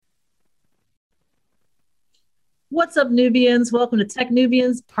What's up, Nubians? Welcome to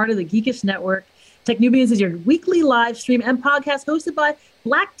Techn00bians, part of the Geekish Network. Techn00bians is your weekly live stream and podcast hosted by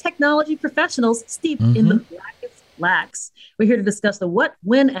Black technology professionals steeped in the blackest blacks. We're here to discuss the what,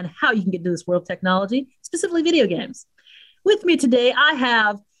 when, and how you can get into this world of technology, specifically video games. With me today, I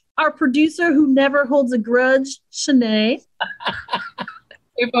have our producer who never holds a grudge, Shanae.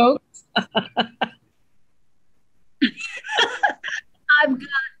 Hey, folks.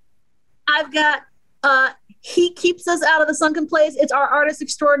 I've got he keeps us out of the sunken place. It's our artist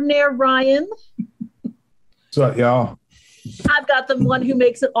extraordinaire, Ryan. What's up, y'all? I've got the one who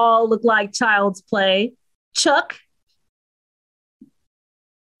makes it all look like child's play, Chuck.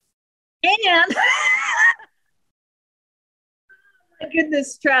 And my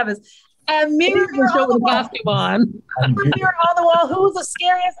goodness, Travis. And mirror on the wall. Mirror on the wall. Who's the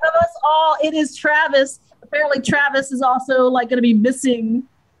scariest of us all? It is Travis. Apparently, Travis is also like going to be missing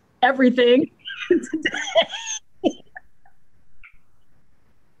everything today.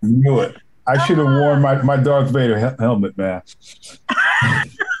 Knew it. I should have worn my Darth Vader helmet, man.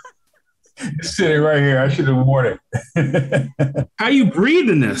 It's sitting right here. I should have worn it. How you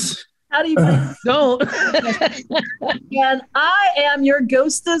breathing this? How do you don't? And I am your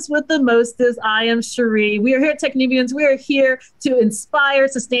ghostess with the mostest. I am Cherie. We are here at Techn00bians. We are here to inspire,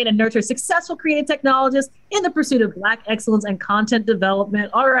 sustain, and nurture successful creative technologists in the pursuit of Black excellence and content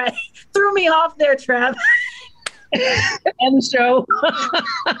development. All right. Threw me off there, Trav. End the show.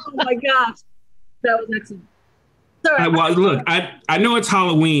 Oh my gosh. That was excellent. Well, look, I know it's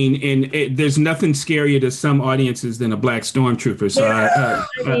Halloween, and there's nothing scarier to some audiences than a black stormtrooper. So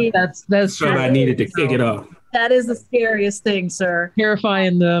that's I needed to kick it off. That is the scariest thing, sir.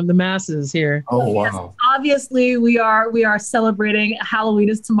 Terrifying the masses here. Oh wow! Yes, obviously, we are celebrating Halloween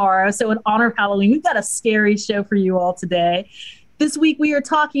is tomorrow. So in honor of Halloween, we've got a scary show for you all today. This week we are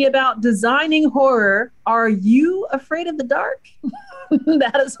talking about designing horror. Are you afraid of the dark?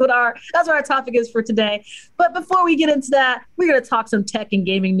 That's what our topic is for today. But before we get into that, we're going to talk some tech and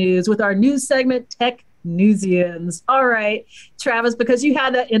gaming news with our news segment, Techn00bians. All right, Travis, because you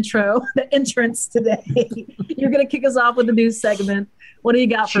had that entrance today, you're going to kick us off with the news segment. What do you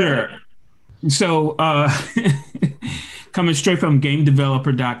got for us? So coming straight from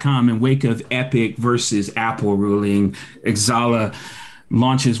GameDeveloper.com in wake of Epic versus Apple ruling, Xala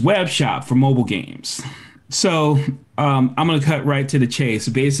launches web shop for mobile games. So I'm going to cut right to the chase.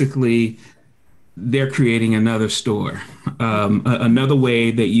 Basically, they're creating another store, another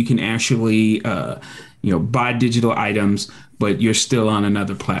way that you can actually, buy digital items, but you're still on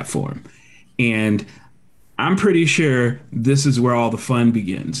another platform. And I'm pretty sure this is where all the fun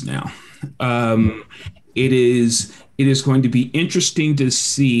begins now. It is going to be interesting to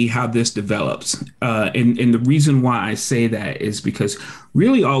see how this develops. And the reason why I say that is because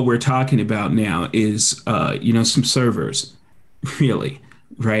really all we're talking about now is, some servers, really,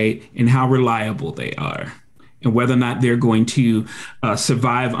 right? And how reliable they are and whether or not they're going to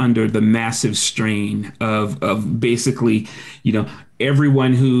survive under the massive strain of basically,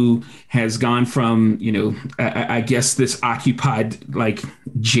 everyone who has gone from, I guess this occupied like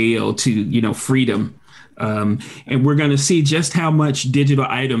jail to, freedom. And we're going to see just how much digital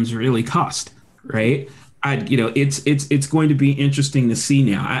items really cost, right? It's going to be interesting to see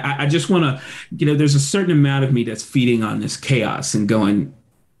now. I just want to, there's a certain amount of me that's feeding on this chaos and going,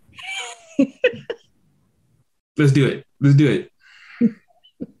 let's do it. Let's do it.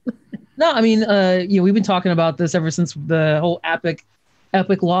 No, I mean, we've been talking about this ever since the whole Epic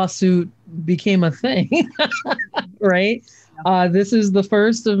lawsuit became a thing, right? This is the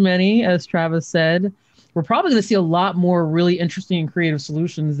first of many, as Travis said. We're probably going to see a lot more really interesting and creative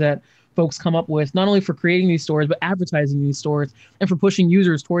solutions that folks come up with, not only for creating these stores, but advertising these stores and for pushing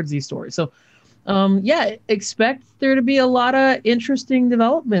users towards these stores. So, expect there to be a lot of interesting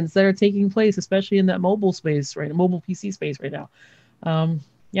developments that are taking place, especially in that mobile space, right? Mobile PC space right now. I'm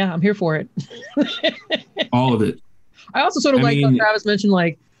here for it. All of it. I also sort of like how Travis mentioned,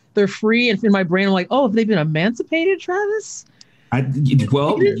 like, they're free. And in my brain, I'm like, oh, have they been emancipated, Travis? We're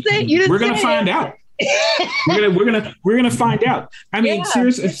going to find out. we're gonna find out. I mean,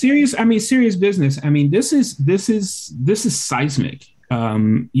 serious business. I mean, this is seismic.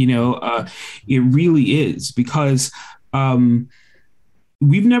 It really is, because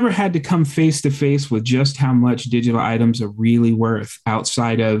we've never had to come face to face with just how much digital items are really worth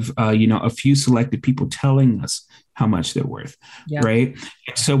outside of a few selected people telling us how much they're worth, right?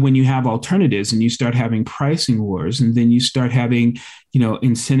 And so when you have alternatives and you start having pricing wars, and then you start having,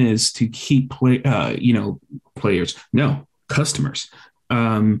 incentives to keep customers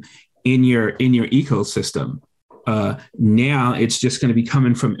in your ecosystem, now it's just going to be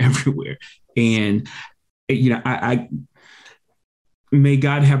coming from everywhere. And I may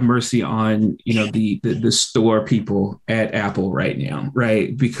God have mercy on, the store people at Apple right now,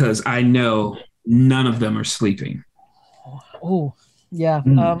 right? Because I know none of them are sleeping. Oh, yeah.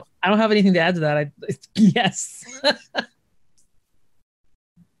 I don't have anything to add to that. Yes.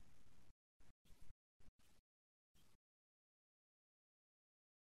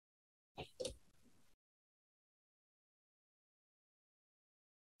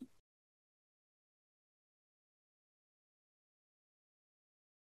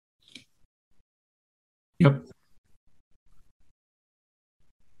 Yep.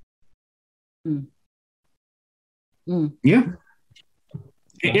 Mm. Mm. Yeah.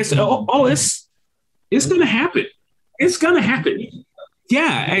 It's gonna happen. It's gonna happen.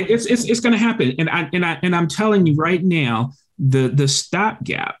 Yeah, it's gonna happen. And I'm telling you right now, the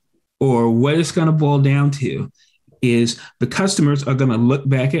stopgap or what it's gonna boil down to is the customers are going to look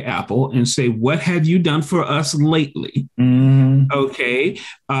back at Apple and say, what have you done for us lately? Mm-hmm. Okay.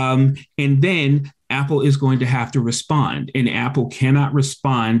 And then Apple is going to have to respond, and Apple cannot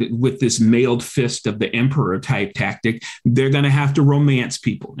respond with this mailed fist of the emperor type tactic. They're going to have to romance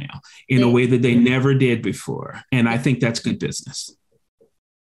people now in a way that they never did before. And I think that's good business.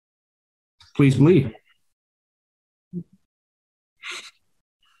 Please believe.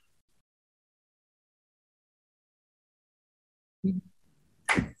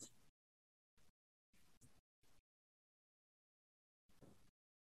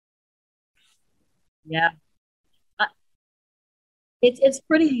 Yeah. It's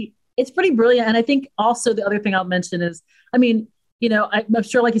pretty brilliant. And I think also the other thing I'll mention is, I mean, I'm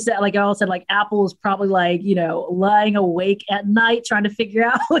sure, like you said, like I all said, like Apple is probably like, lying awake at night trying to figure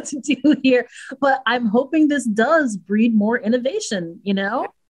out what to do here. But I'm hoping this does breed more innovation,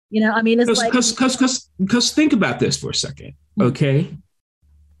 I mean, it's because think about this for a second, okay?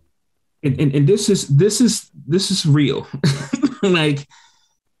 And this is real. Like,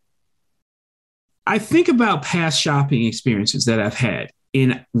 I think about past shopping experiences that I've had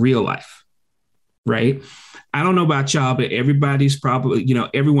in real life, right? I don't know about y'all, but everybody's probably,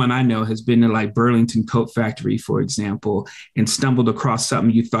 everyone I know has been to like Burlington Coat Factory, for example, and stumbled across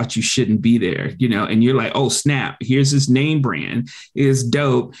something you thought you shouldn't be there, and you're like, oh, snap, here's this name brand, is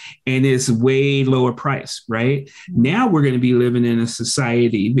dope, and it's way lower price, right? Now we're going to be living in a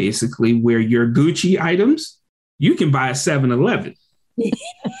society basically where your Gucci items, you can buy at 7-Eleven.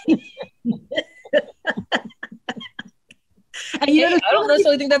 And I don't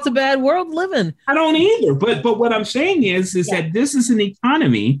necessarily think that's a bad world to live in. I don't either. But what I'm saying is that this is an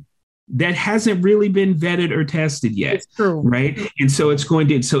economy that hasn't really been vetted or tested yet. It's true. Right. And so it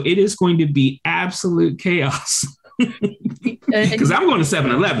is going to be absolute chaos. Because I'm going to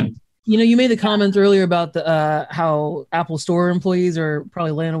 7-Eleven. You made the comments earlier about the how Apple Store employees are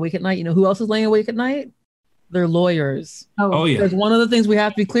probably laying awake at night. Who else is laying awake at night? They're lawyers. Oh yeah. Because one of the things we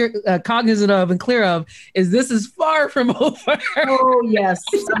have to be cognizant of and clear of is this is far from over. Oh yes.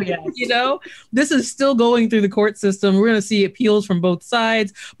 Oh, yes. This is still going through the court system. We're going to see appeals from both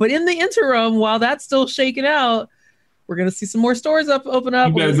sides. But in the interim, while that's still shaking out, we're going to see some more stores open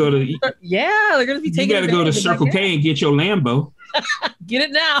up. You better go to. They're going to be taking. You better go to Circle K and get your Lambo. Get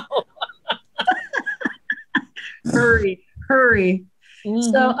it now. Hurry.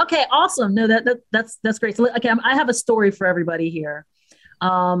 Mm-hmm. So, okay, awesome. No, that's great. So, okay, I have a story for everybody here.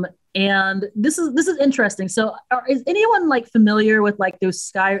 And this is interesting. So is anyone like familiar with like the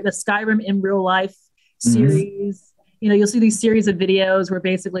Skyrim in real life series? Mm-hmm. You'll see these series of videos where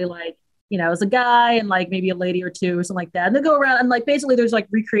basically like, it's a guy and like maybe a lady or two or something like that. And they go around and like, basically there's like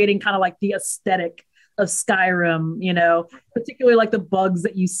recreating kind of like the aesthetic of Skyrim, particularly like the bugs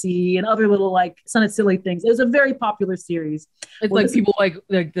that you see and other little like kind of silly things. It was a very popular series. It's like people like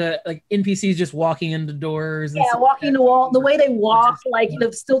the NPCs just walking into doors. Yeah, walking the wall, the way they walk, like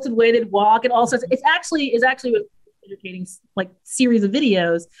stilted way they walk, and all sorts. It's actually an educating like series of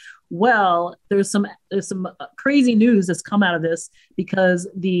videos. Well, there's some crazy news that's come out of this because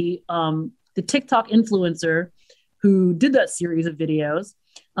the TikTok influencer who did that series of videos.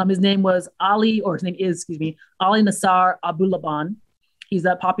 His name is, Ali Nassar Abulaban. He's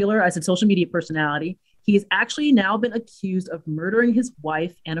that popular as a social media personality. He has actually now been accused of murdering his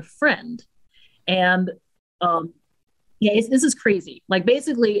wife and a friend. And this is crazy. Like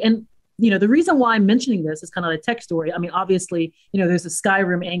basically, and the reason why I'm mentioning this is kind of a tech story. I mean, obviously, there's a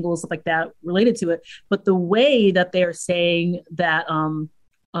Skyrim angle, stuff like that related to it. But the way that they're saying that,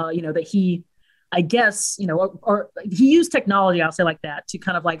 that he, I guess, or he used technology, I'll say like that, to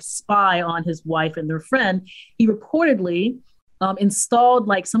kind of like spy on his wife and their friend. He reportedly installed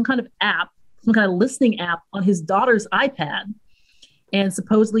like some kind of listening app on his daughter's iPad. And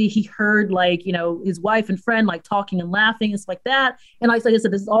supposedly he heard like, his wife and friend like talking and laughing and stuff like that. And like I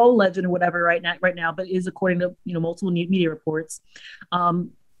said, this is all legend or whatever right now, but it is according to, multiple media reports.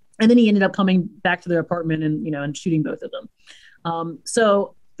 And then he ended up coming back to their apartment and shooting both of them.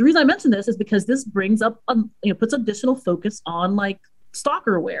 So the reason I mention this is because this brings up, puts additional focus on like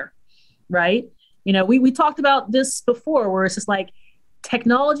stalkerware, right? We talked about this before where it's just like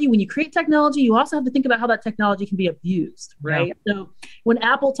technology, when you create technology, you also have to think about how that technology can be abused, right? Yeah. So when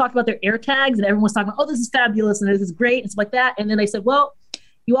Apple talked about their AirTags and everyone was talking about, oh, this is fabulous and this is great and stuff like that. And then they said, well,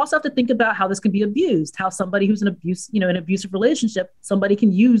 you also have to think about how this can be abused, how somebody who's an abusive relationship, somebody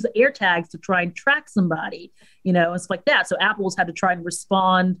can use the AirTags to try and track somebody, and stuff like that. So Apple's had to try and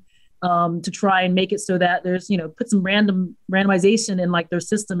respond to try and make it so that there's, put some randomization in like their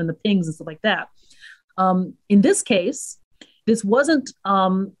system and the pings and stuff like that. In this case, this wasn't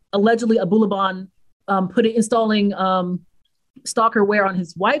allegedly Abulaban installing stalkerware on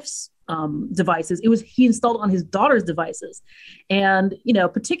his wife's devices. It was he installed on his daughter's devices, and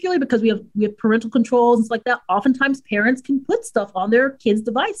particularly because we have parental controls and stuff like that. Oftentimes, parents can put stuff on their kids'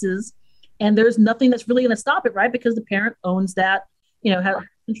 devices, and there's nothing that's really going to stop it, right? Because the parent owns that, has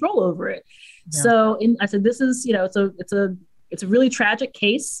control over it. Yeah. So, I said this is it's a really tragic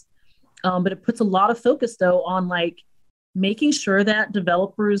case, but it puts a lot of focus though on like making sure that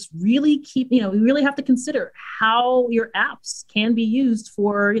developers really keep, we really have to consider how your apps can be used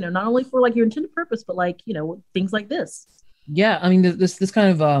for, not only for like your intended purpose, but like, things like this. Yeah. I mean, this kind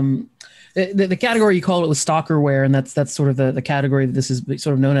of, the category you call it was stalkerware, and that's sort of the category that this is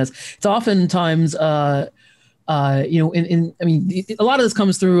sort of known as. It's oftentimes, I mean, a lot of this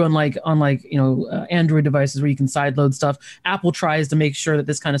comes through on Android devices where you can sideload stuff. Apple tries to make sure that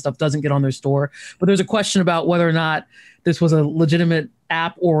this kind of stuff doesn't get on their store, but there's a question about whether or not this was a legitimate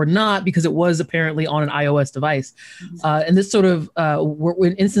app or not, because it was apparently on an iOS device. And this sort of,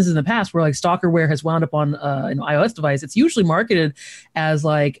 in instances in the past where like stalkerware has wound up on an iOS device, it's usually marketed as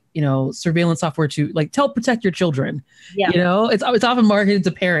like, surveillance software to like protect your children. Yeah. It's often marketed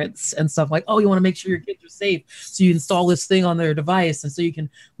to parents and stuff like, oh, you want to make sure your kids are safe. So you install this thing on their device, and so you can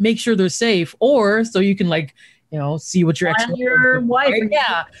make sure they're safe, or so you can like, see what your wife, right?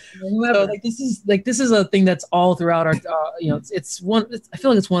 Yeah. So this is a thing that's all throughout our, it's one. I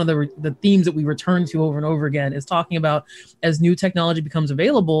feel like it's one of the themes that we return to over and over again, is talking about as new technology becomes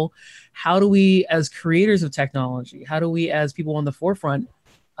available, how do we as creators of technology, how do we as people on the forefront,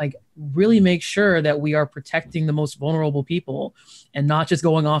 like really make sure that we are protecting the most vulnerable people and not just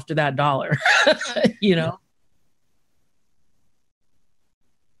going after that dollar,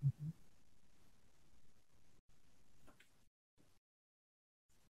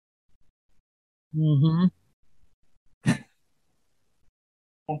 Mm-hmm.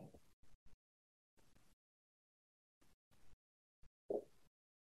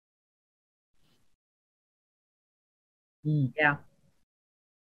 Yeah.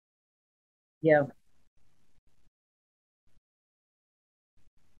 Yeah.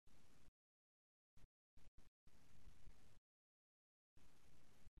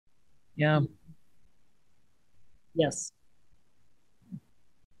 Yeah. Yes.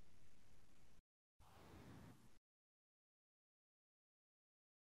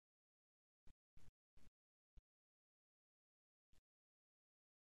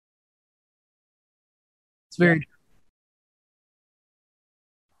 It's very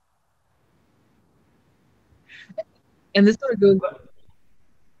and this sort of goes.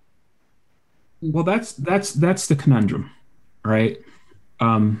 Well, that's the conundrum, right?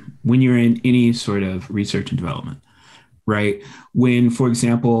 When you're in any sort of research and development, right? When, for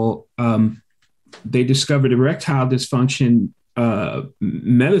example, they discovered erectile dysfunction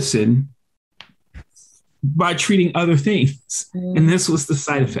medicine by treating other things, and this was the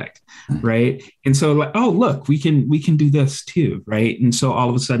side effect, right? And so, like, oh, look, we can do this too, right? And so all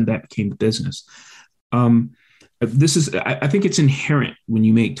of a sudden, that became the business. This is, I think, it's inherent when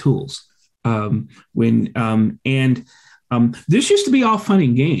you make tools. This used to be all fun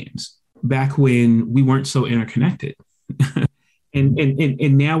and games back when we weren't so interconnected.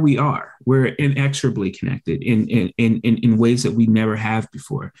 And now we are. We're inexorably connected in ways that we never have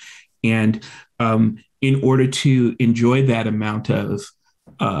before. And in order to enjoy that amount of,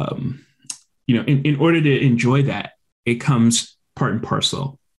 in order to enjoy that, it comes part and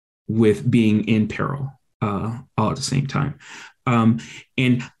parcel with being in peril all at the same time.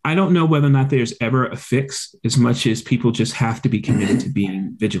 And I don't know whether or not there's ever a fix, as much as people just have to be committed to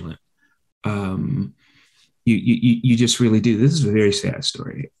being vigilant. You just really do. This is a very sad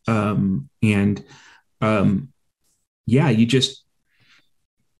story. You just,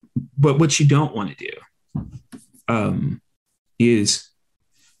 but what you don't want to do is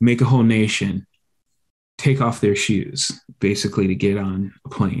make a whole nation take off their shoes basically to get on a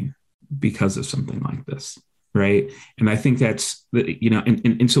plane because of something like this. Right. And I think that's,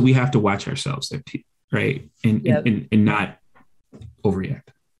 and so we have to watch ourselves there, right. And not overreact.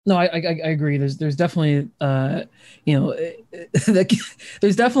 No, I agree. There's definitely, there's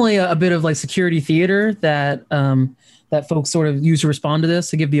definitely a bit of like security theater that that folks sort of use to respond to this,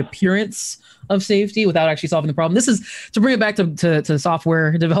 to give the appearance of safety without actually solving the problem. This is to bring it back to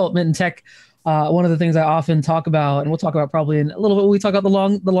software development and tech. One of the things I often talk about, and we'll talk about probably in a little bit when we talk about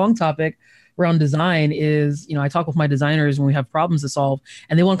the long topic around design is, I talk with my designers when we have problems to solve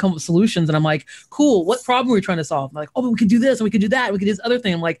and they want to come up with solutions. And I'm like, cool, what problem are we trying to solve? I'm like, oh, but we could do this and we could do that. We could do this other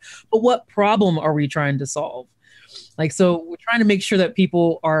thing. I'm like, but what problem are we trying to solve? Like, so we're trying to make sure that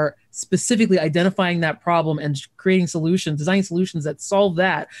people are specifically identifying that problem and creating solutions, designing solutions that solve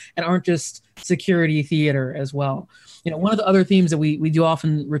that and aren't just security theater as well. One of the other themes that we do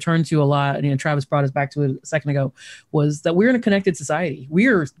often return to a lot, and Travis brought us back to it a second ago, was that we're in a connected society. We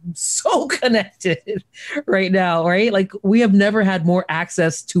are so connected right now, right? Like we have never had more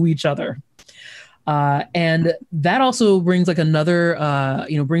access to each other. And that also brings like another,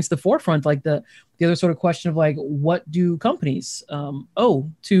 brings to the forefront, like the other sort of question of like, what do companies owe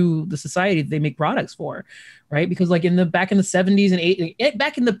to the society that they make products for, right? Because like back in the 70s and 80s,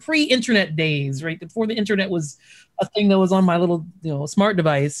 back in the pre-internet days, right, before the internet was a thing that was on my little smart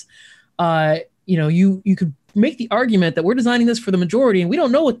device, you could make the argument that we're designing this for the majority, and we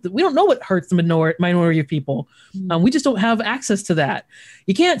don't know what hurts the minority of people. We just don't have access to that.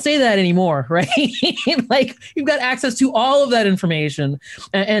 You can't say that anymore, right? Like you've got access to all of that information,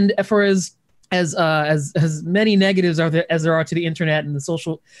 and for as many negatives as there are to the internet and the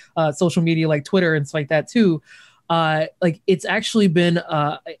social media like Twitter and stuff like that too. Like it's actually been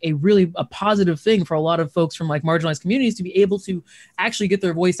a really positive thing for a lot of folks from like marginalized communities to be able to actually get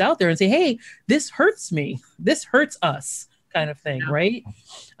their voice out there and say, hey, this hurts me, this hurts us, kind of thing, right?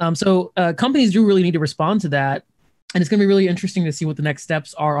 So companies do really need to respond to that. And it's going to be really interesting to see what the next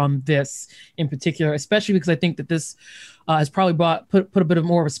steps are on this in particular, especially because I think that this has probably put a bit of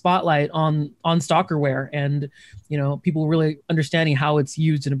more of a spotlight on stalkerware and, people really understanding how it's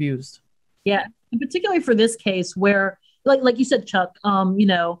used and abused. Yeah. And particularly for this case where, like you said, Chuck,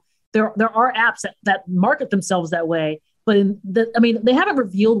 there are apps that market themselves that way. But they haven't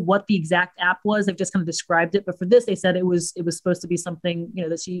revealed what the exact app was. They've just kind of described it. But for this, they said it was supposed to be something,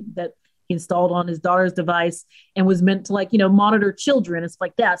 that he installed on his daughter's device and was meant to monitor children and stuff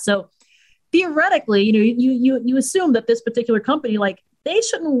like that. So theoretically, you assume that this particular company, they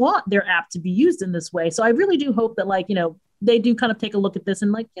shouldn't want their app to be used in this way. So I really do hope that they do kind of take a look at this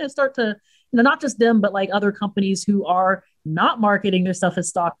and start to, not just them, but other companies who are not marketing their stuff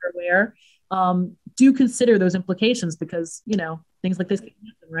as stalkerware, do consider those implications because, things like this can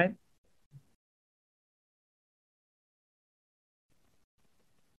happen, right?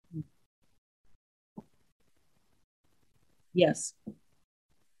 Yes.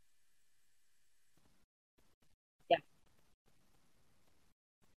 Yeah.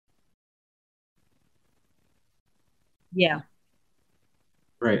 Yeah.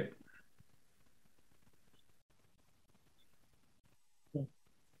 Right. Yeah.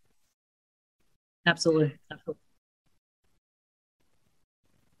 Absolutely.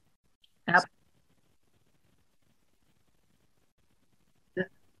 Absolutely.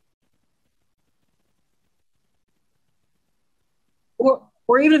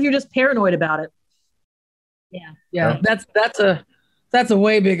 Or even if you're just paranoid about it. Yeah. That's a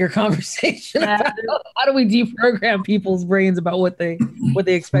way bigger conversation. How do we deprogram people's brains about what they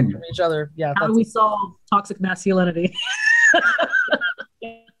expect from each other? Yeah. How do we solve toxic masculinity?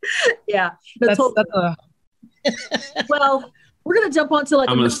 Yeah. Well, we're gonna jump onto I'm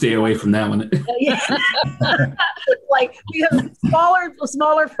gonna stay away from that one. We have a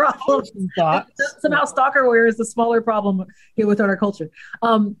smaller problem. Somehow stalkerware is the smaller problem here within our culture.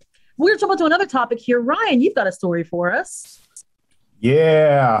 We're gonna jump onto another topic here. Ryan, you've got a story for us.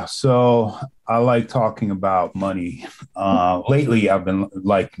 Yeah, so I like talking about money. Lately, I've been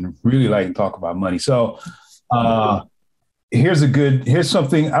really liking to talk about money. So here's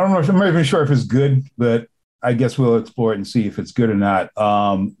something. I don't know if I'm not even sure if it's good, but I guess we'll explore it and see if it's good or not.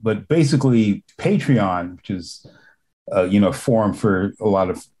 But basically, Patreon, which is a forum for a lot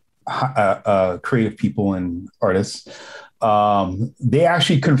of creative people and artists, they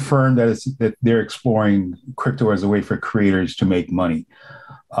actually confirmed that they're exploring crypto as a way for creators to make money.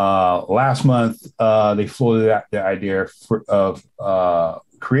 Last month, they floated out the idea of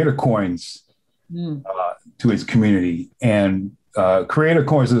creator coins to its community, and Creator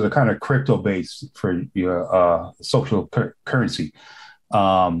Coins is a kind of crypto base for your social currency.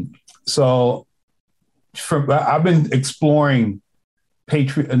 So I've been exploring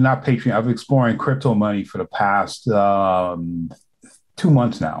not Patreon. I've been exploring crypto money for the past 2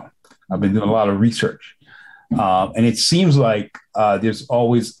 months now. I've been doing a lot of research, and it seems like there's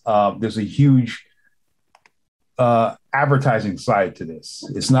a huge advertising side to this.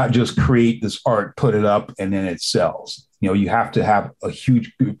 It's not just create this art, put it up, and then it sells. You have to have a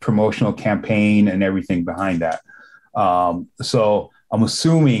huge promotional campaign and everything behind that. So I'm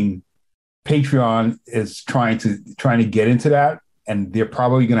assuming Patreon is trying to get into that, and they're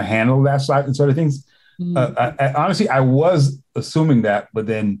probably going to handle that side of things. Honestly, I was assuming that, but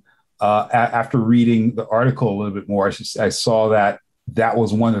then after reading the article a little bit more, I saw that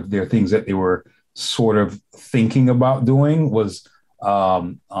was one of their things that they were sort of thinking about doing, was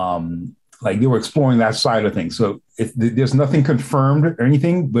like they were exploring that side of things. So there's nothing confirmed or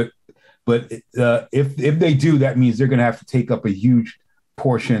anything, but if they do, that means they're going to have to take up a huge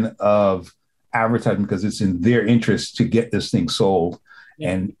portion of advertising because it's in their interest to get this thing sold.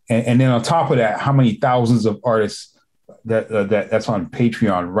 Yeah. And then on top of that, how many thousands of artists that's on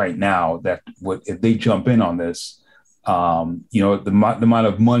Patreon right now if they jump in on this, the amount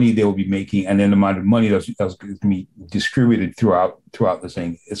of money they will be making, and then the amount of money that's going to be distributed throughout the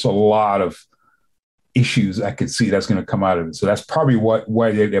thing. It's a lot of issues I could see that's going to come out of it. So that's probably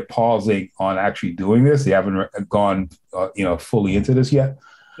why they're pausing on actually doing this. They haven't gone, fully into this yet.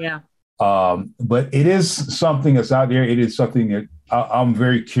 Yeah. But it is something that's out there. It is something that I'm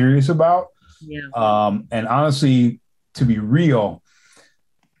very curious about. Yeah. And honestly, to be real,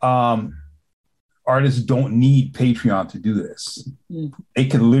 artists don't need Patreon to do this. They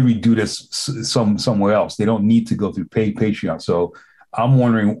can literally do this somewhere else. They don't need to go through Patreon. So I'm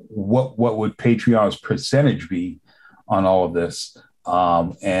wondering what would Patreon's percentage be on all of this.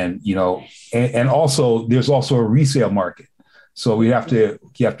 And also there's also a resale market. So you have to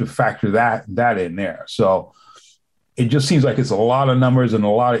factor that in there. So it just seems like it's a lot of numbers and a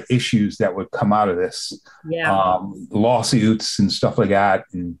lot of issues that would come out of this. Yeah. Lawsuits and stuff like that,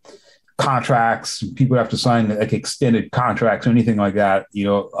 and contracts. People have to sign like extended contracts or anything like that.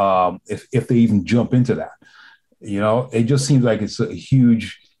 If they even jump into that, it just seems like it's a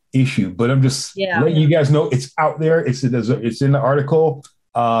huge issue. But I'm just letting you guys know it's out there. It's in the article.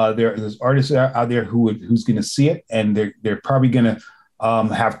 There's artists out there who's going to see it, and they're probably going to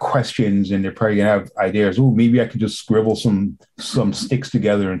have questions, and they're probably going to have ideas. Oh, maybe I could just scribble some sticks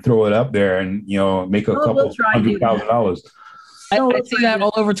together and throw it up there, and make a couple $100,000. I see that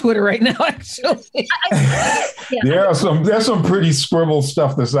all over Twitter right now. Actually, there's some pretty scribble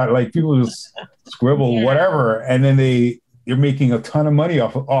stuff that's not like people just scribble whatever, and then they're making a ton of money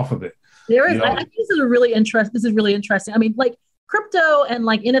off of it. There is. I think this is really interesting. I mean, like crypto and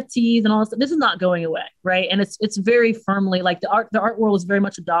like NFTs and all this stuff, this is not going away, right? And it's very firmly like the art world has very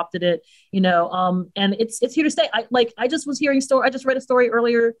much adopted it, and it's here to stay. I just read a story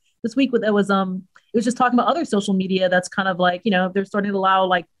earlier this week it was just talking about other social media that's kind of like, they're starting to allow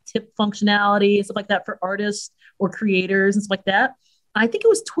like tip functionality and stuff like that for artists or creators and stuff like that. I think it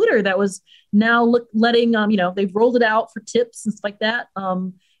was Twitter that was now letting they've rolled it out for tips and stuff like that.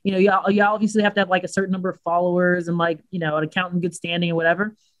 You obviously have to have like a certain number of followers and like, an account in good standing or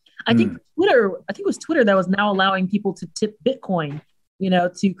whatever. I think it was Twitter that was now allowing people to tip Bitcoin,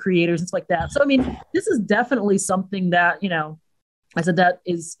 to creators and stuff like that. So, I mean, this is definitely something that, I said that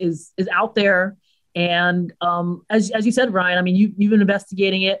is out there. And as you said, Ryan, I mean, you've been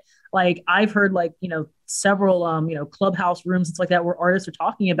investigating it. Like I've heard like, several, clubhouse rooms and stuff like that, where artists are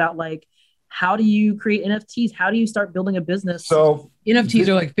talking about like, how do you create NFTs? How do you start building a business? So NFTs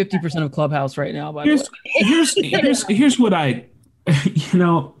are like 50% of Clubhouse right now. By the way, here's what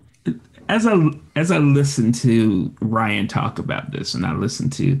as I listen to Ryan talk about this, and I listen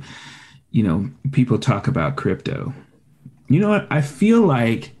to, people talk about crypto. You know what? I feel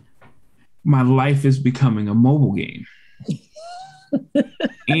like my life is becoming a mobile game,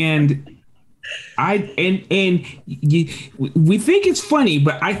 and we think it's funny,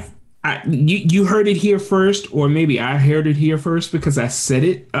 but you heard it here first, or maybe I heard it here first because I said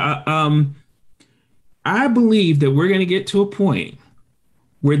it. I believe that we're going to get to a point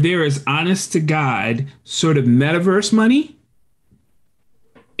where there is honest to God sort of metaverse money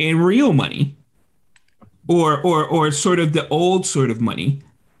and real money, or sort of the old sort of money,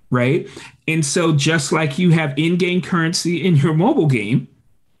 right? And so just like you have in-game currency in your mobile game,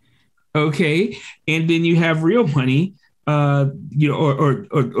 okay, and then you have real money, or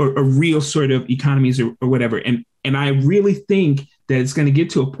real sort of economies or whatever. And I really think that it's going to get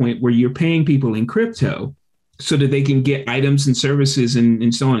to a point where you're paying people in crypto so that they can get items and services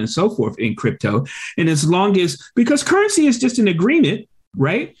and so on and so forth in crypto. And as long as, because currency is just an agreement,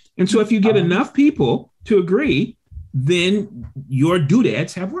 right? And so if you get enough people to agree, then your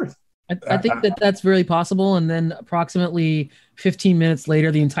doodads have worth. I think that that's very possible. And then approximately 15 minutes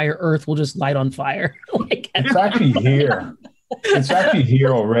later, the entire earth will just light on fire. It's actually here. It's actually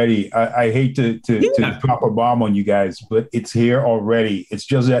here already. I hate to drop a bomb on you guys, but it's here already. It's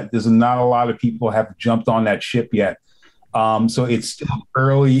just that there's not a lot of people have jumped on that ship yet. So it's still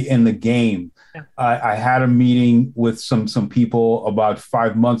early in the game. Yeah. I had a meeting with some people about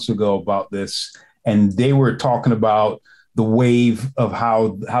 5 months ago about this, and they were talking about the wave of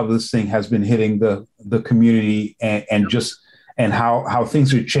how this thing has been hitting the community and how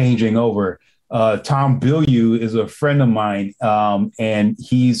things are changing over. Tom Bilyeu is a friend of mine, and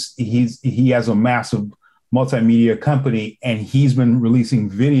he has a massive multimedia company, and he's been releasing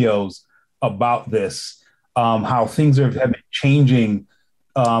videos about this, how things have been changing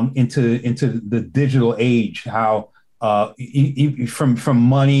into the digital age, how from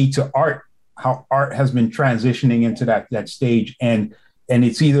money to art, how art has been transitioning into that stage, and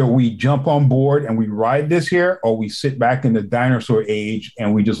it's either we jump on board and we ride this here, or we sit back in the dinosaur age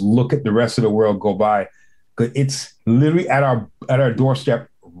and we just look at the rest of the world go by. Because it's literally at our doorstep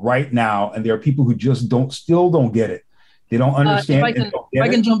right now, and there are people who just still don't get it. They don't understand. If I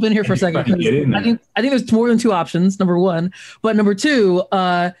can jump in here for a second, I think there's more than two options. Number one, but number two,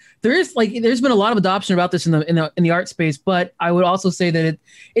 there's been a lot of adoption about this in the art space. But I would also say that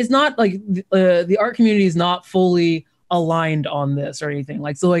it's not like the art community is not fully aligned on this or anything.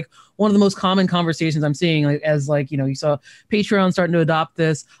 Like, so like one of the most common conversations I'm seeing, like, as like, you know, you saw Patreon starting to adopt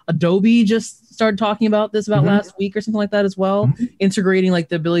this. Adobe just started talking about this about last week or something like that as well, integrating like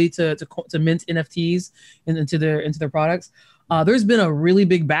the ability to mint NFTs into their products. There's been a really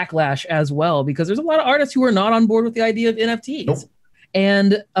big backlash as well, because there's a lot of artists who are not on board with the idea of NFTs. Nope.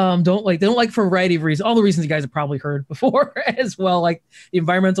 And they don't like for a variety of reasons, all the reasons you guys have probably heard before as well, like the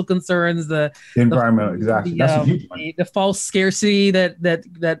environmental concerns, the environmental, exactly. That's the false scarcity that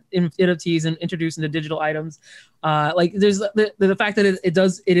NFTs and introduced into digital items. Like there's the fact that it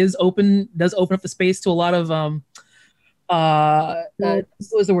does open up the space to a lot of what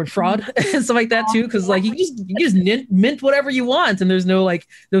was the word, fraud and stuff like that too, because like you just mint whatever you want, and there's no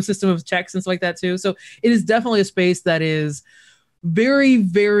system of checks and stuff like that too. So it is definitely a space that is very,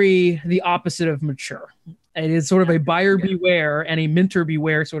 very the opposite of mature. It is sort of a buyer beware and a minter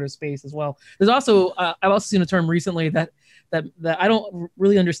beware sort of space as well. There's also I've also seen a term recently that I don't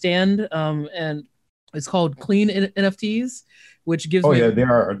really understand, and it's called clean NFTs, which gives me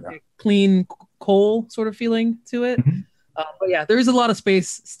a clean coal sort of feeling to it. But yeah, there is a lot of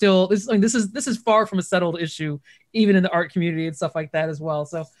space still. This is far from a settled issue, even in the art community and stuff like that as well.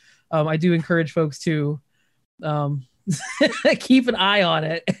 So I do encourage folks to keep an eye on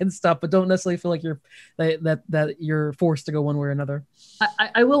it and stuff, but don't necessarily feel like you're forced to go one way or another.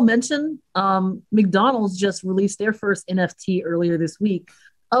 I will mention McDonald's just released their first NFT earlier this week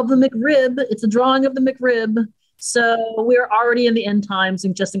of the McRib. It's a drawing of the McRib. So we're already in the end times,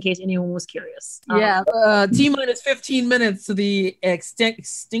 and just in case anyone was curious. T-minus 15 minutes to the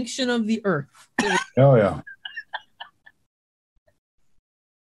extinction of the Earth. Oh, yeah.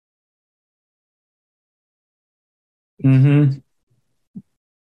 Mm-hmm.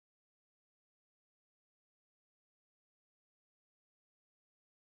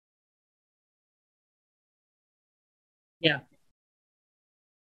 Yeah.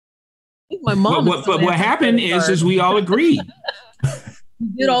 My mom. But what happened is we all agreed. We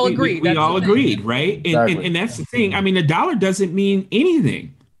did all agree. We all agreed, right? Exactly. And that's the thing. I mean, the dollar doesn't mean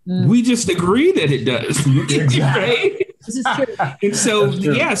anything. We just agree that it does. Right? This is true. And so,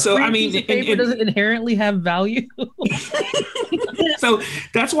 yeah. So, I mean, it doesn't inherently have value. So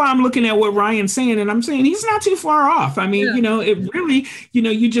that's why I'm looking at what Ryan's saying, and I'm saying he's not too far off. I mean, it really,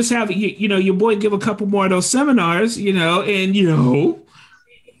 you just have, your boy give a couple more of those seminars, and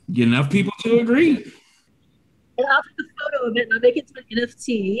get enough people to agree. And I'll take a photo of it and I'll make it to an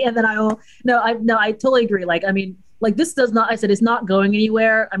NFT, and then I totally agree. Like, I mean, like this does not, I said, it's not going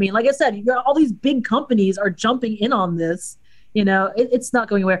anywhere. I mean, like I said, all these big companies are jumping in on this. It's not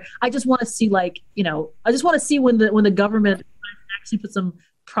going anywhere. I just want to see when the government actually put some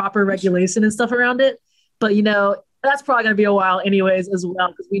proper regulation and stuff around it. But that's probably going to be a while anyways as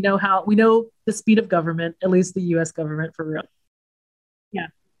well, because we know the speed of government, at least the U.S. government, for real. Yeah.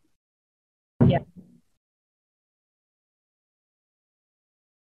 Yeah.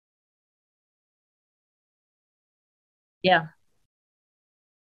 Yeah.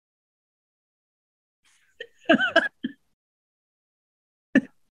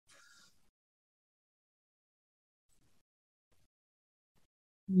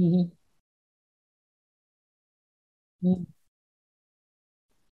 Mhm. Mhm.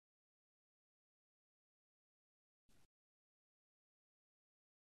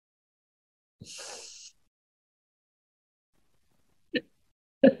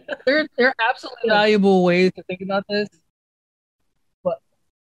 There are absolutely valuable ways to think about this, but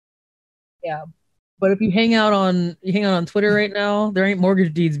yeah. But if you hang out on Twitter right now, there ain't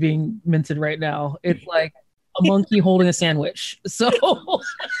mortgage deeds being minted right now. It's like a monkey holding a sandwich. So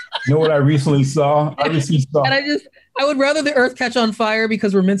You know what I recently saw? I recently saw. and I would rather the earth catch on fire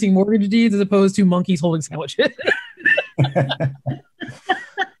because we're minting mortgage deeds as opposed to monkeys holding sandwiches.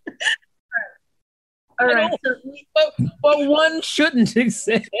 All right. So but one shouldn't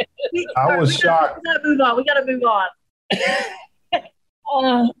exist. I was shocked. We gotta move on. We gotta move on.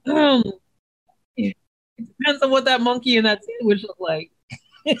 It depends on what that monkey and that sandwich look like.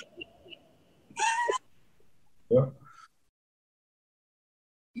 Yeah.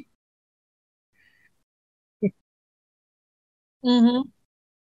 Mm-hmm.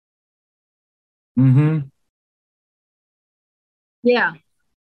 Mm-hmm. Yeah.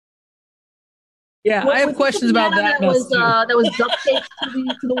 Yeah, I have questions about that. That was duct taped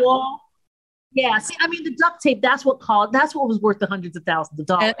to the wall. Yeah, see, I mean, the duct tape, that's what was worth the hundreds of thousands of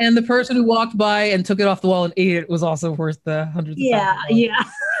dollars. And the person who walked by and took it off the wall and ate it was also worth the hundreds of thousands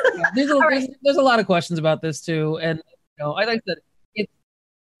of dollars. There's a lot of questions about this too. And I like that it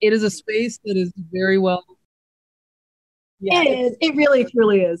is a space that is very well. Yeah, it is. It really,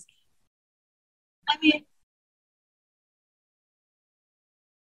 truly is. I mean,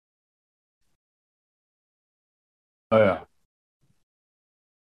 Oh yeah.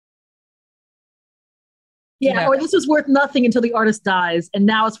 yeah, or this was worth nothing until the artist dies, and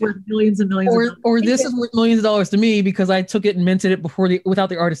now it's worth millions and millions. Or this is worth millions of dollars to me because I took it and minted it without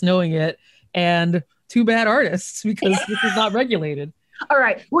the artist knowing it. And too bad artists because this is not regulated. All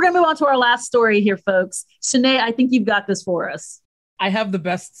right, we're gonna move on to our last story here, folks. Shanae, I think you've got this for us. I have the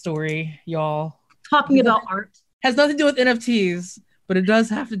best story, y'all. Talking about art has nothing to do with NFTs, but it does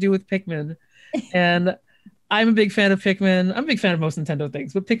have to do with Pikmin. And I'm a big fan of Pikmin. I'm a big fan of most Nintendo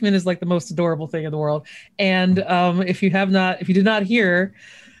things, but Pikmin is like the most adorable thing in the world. And if you did not hear,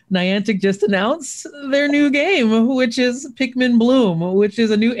 Niantic just announced their new game, which is Pikmin Bloom, which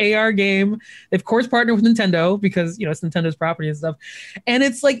is a new AR game. They of course partnered with Nintendo because it's Nintendo's property and stuff. And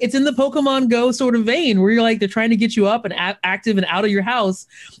it's in the Pokemon Go sort of vein where they're trying to get you up and active and out of your house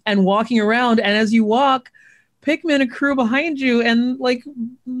and walking around. And as you walk, Pikmin accrue behind you and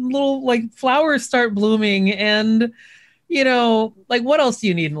little flowers start blooming and what else do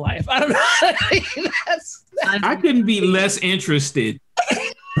you need in life? I don't know. I couldn't be less interested.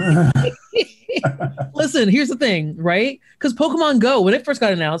 Listen, here's the thing, right? Because Pokemon Go, when it first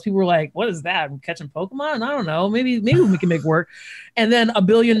got announced, people were like, what is that? I'm catching Pokemon? I don't know. Maybe we can make work. And then $1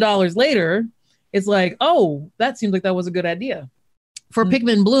 billion later, it's like, oh, that seems like that was a good idea. For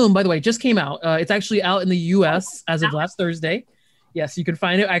Pikmin Bloom, by the way, just came out. It's actually out in the US as of last Thursday. Yes, you can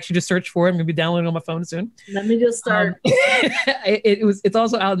find it. I actually just searched for it. I'm going to be downloading on my phone soon. Let me just start. It's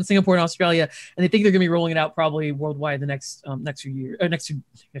also out in Singapore and Australia, and they think they're going to be rolling it out probably worldwide the next few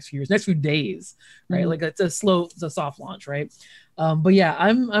days, right? Mm-hmm. It's a soft launch, right? But yeah,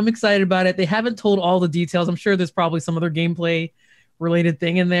 I'm excited about it. They haven't told all the details. I'm sure there's probably some other gameplay related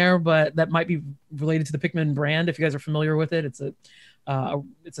thing in there, but that might be related to the Pikmin brand. If you guys are familiar with it, it's a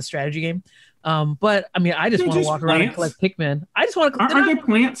strategy game. But I mean, I just want to walk around and collect Pikmin. I just want to. Are they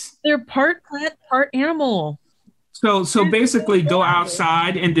plants? They're part plant, part animal. So basically, go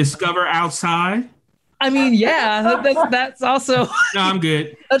outside and discover outside. I mean, yeah, that's also. No, I'm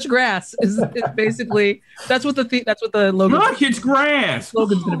good. Touch grass is basically that's what the logo. Look, it's grass.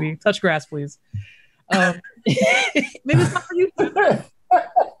 Slogan's gonna be touch grass, please. Maybe it's not for you.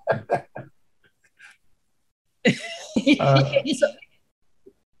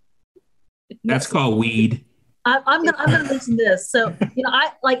 That's called weed. I'm gonna mention this. So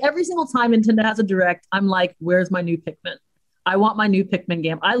I like every single time Nintendo has a direct, I'm like, where's my new Pikmin? I want my new Pikmin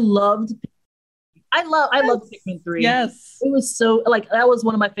game. I loved Pikmin 3. Yes. It was so that was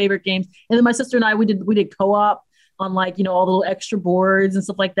one of my favorite games. And then my sister and I we did co-op on all the little extra boards and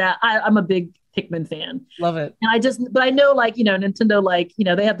stuff like that. I'm a big Pikmin fan. Love it. And but I know Nintendo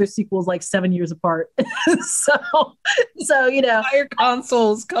they have their sequels 7 years apart. so entire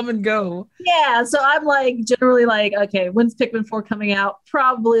consoles come and go. Yeah, so I'm generally okay, when's Pikmin 4 coming out?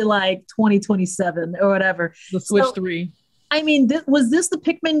 Probably 2027 or whatever. The Switch 3. I mean, was this the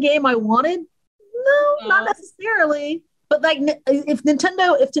Pikmin game I wanted? No, not necessarily. But if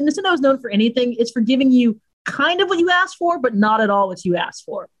Nintendo is known for anything, it's for giving you kind of what you asked for, but not at all what you asked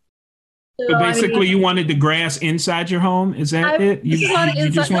for. So basically, you wanted the grass inside your home. Is that it? This is not an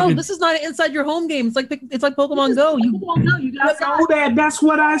inside. No, this is not an inside your home game. It's like Pokemon Go. You got that. That's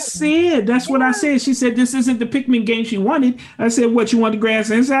what I said. That's what I said. She said this isn't the Pikmin game she wanted. I said, what, you want the grass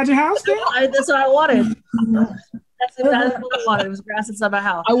inside your house? That's what I wanted. That's what I wanted. It was grass inside my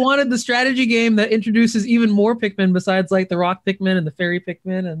house. I wanted the strategy game that introduces even more Pikmin besides like the rock Pikmin and the fairy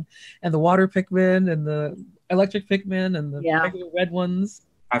Pikmin and the water Pikmin and the electric Pikmin and the regular red ones.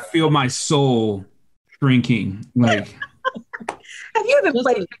 I feel my soul shrinking. Like, have you ever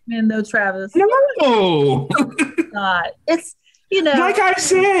played Pikmin though, Travis? No. God, it's like I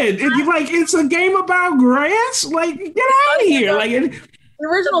said, it's a game about grass. Like, get out of here! Like, the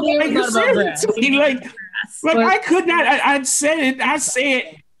original game was not about grass. Like I could not. I said it.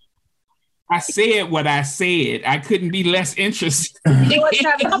 I said what I said. I couldn't be less interested.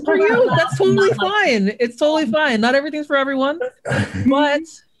 Not for you. That's totally fine. It's totally fine. Not everything's for everyone, but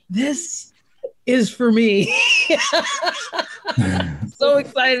this is for me. So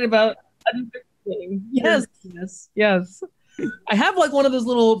excited about a new game. Yes. I have like one of those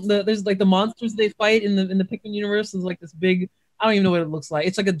little. There's like the monsters they fight in the Pikmin universe. Is like this big. I don't even know what it looks like.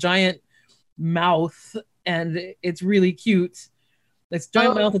 It's like a giant mouth, and it's really cute. It's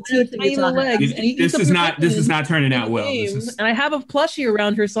giant mouth with two tiny little legs. And this is not turning out well. And I have a plushie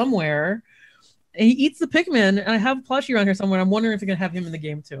around here somewhere. And he eats the Pikmin, and I have a plushie around here somewhere. I'm wondering if they're gonna have him in the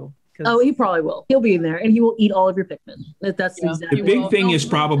game too. Oh, he probably will. He'll be in there, and he will eat all of your Pikmin. That's exactly the big thing. Is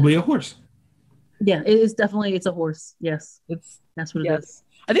probably a horse. Yeah, it is definitely. It's a horse. Yes, that's what it is.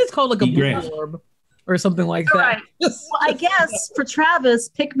 I think it's called like a blue orb or something like that. Right. Well, I guess for Travis,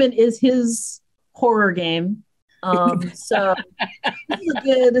 Pikmin is his horror game. So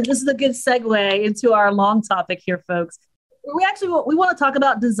this is a good segue into our long topic here, folks. We want to talk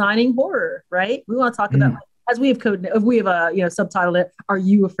about designing horror, right? We want to talk about, as we have subtitled it, "Are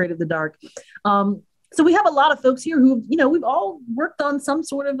You Afraid of the Dark?" So we have a lot of folks here who, we've all worked on some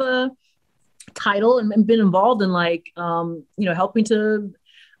sort of a title and been involved in helping to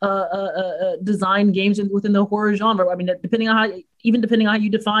design games within the horror genre. I mean, depending on how you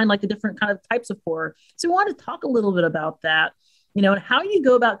define like the different kind of types of horror. So we want to talk a little bit about that, and how you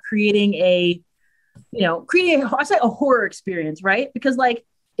go about creating a horror experience, right? Because like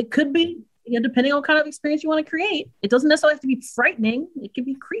it could be, depending on what kind of experience you want to create, it doesn't necessarily have to be frightening. It could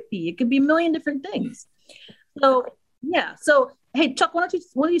be creepy. It could be a million different things. So hey, Chuck, why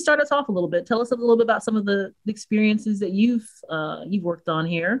don't you start us off a little bit? Tell us a little bit about some of the experiences that you've worked on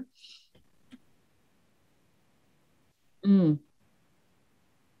here.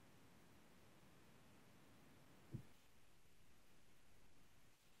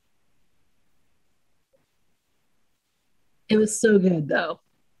 It was so good, though.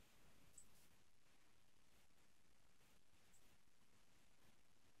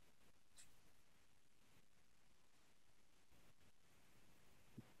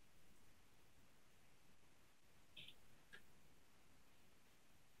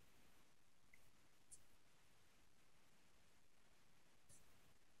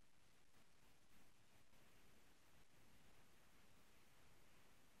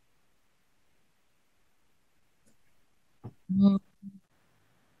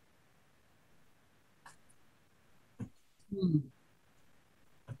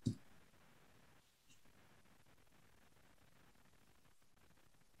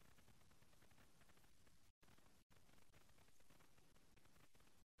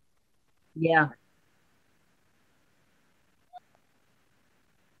 Yeah.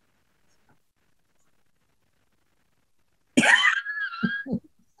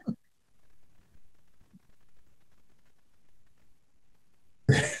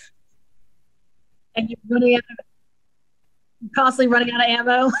 And you're constantly running out of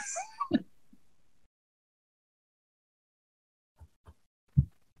ammo.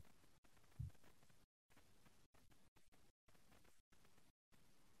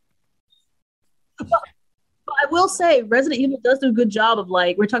 I will say Resident Evil does do a good job of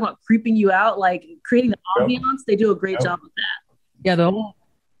like, we're talking about creeping you out, like creating the ambiance. They do a great job with that. Yeah, though.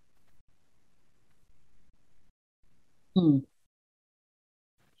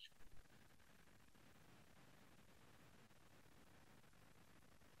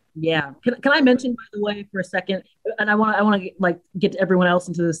 Yeah. Can I mention, by the way, for a second, and I want to like get everyone else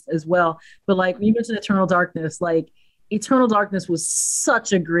into this as well. But like you mentioned Eternal Darkness, like Eternal Darkness was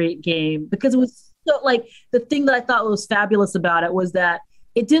such a great game because it was so like the thing that I thought was fabulous about it was that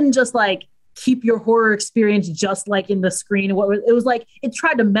it didn't just like keep your horror experience just like in the screen. It was like it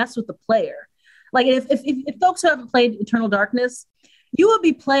tried to mess with the player. Like if folks who haven't played Eternal Darkness, you would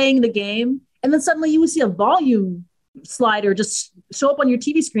be playing the game and then suddenly you would see a volume slider just show up on your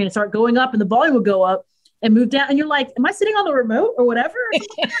TV screen and start going up, and the volume would go up and move down. And you're like, am I sitting on the remote or whatever?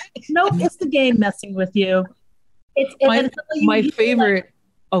 Nope, it's the game messing with you. It's my favorite. Like,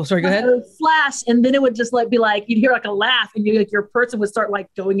 oh, sorry, go ahead. Flash, and then it would just like be like, you'd hear like a laugh, and you like your person would start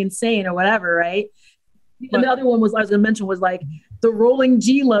like going insane or whatever, right? And the other one was I was going to mention was like the rolling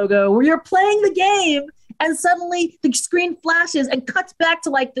G logo, where you're playing the game and suddenly the screen flashes and cuts back to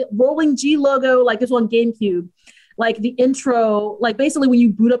like the rolling G logo, like this on GameCube, like the intro, like basically when you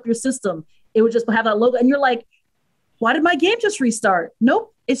boot up your system, it would just have that logo, and you're like, why did my game just restart?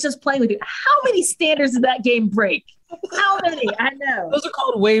 Nope, it's just playing with you. How many standards did that game break? How many? I know. Those are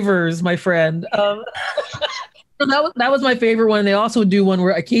called waivers, my friend. So that was my favorite one. They also do one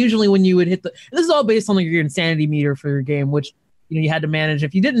where occasionally when you would hit this is all based on your insanity meter for your game, which you had to manage.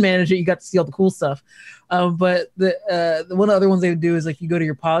 If you didn't manage it, you got to see all the cool stuff. But the one of the other ones they would do is like you go to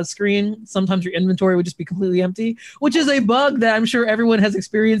your pause screen, sometimes your inventory would just be completely empty, which is a bug that I'm sure everyone has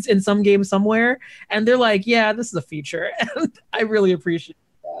experienced in some game somewhere. And they're like, yeah, this is a feature. And I really appreciate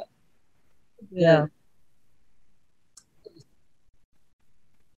that. Yeah.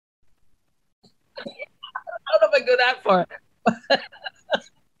 I don't know if I go that far.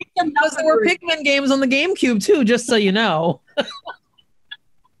 Because there were Pikmin games on the GameCube too, just so you know.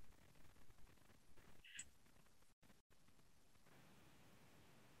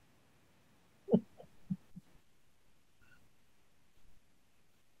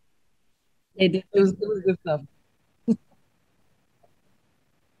 It was good stuff.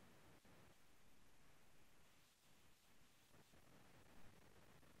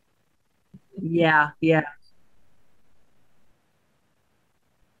 Yeah, yeah.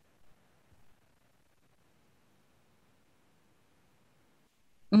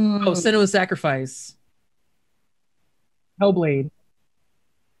 Oh, Senua's Sacrifice. Hellblade.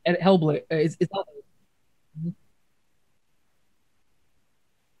 And Hellblade. It's Hellblade.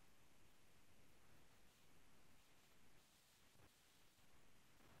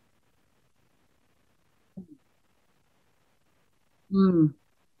 Mm.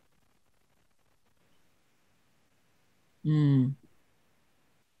 Mm.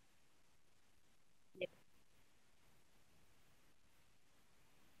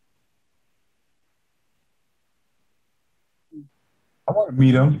 I want to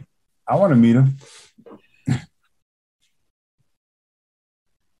meet him. I want to meet him.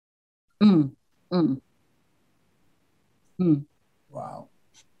 Mm. Mm. Mm. Wow.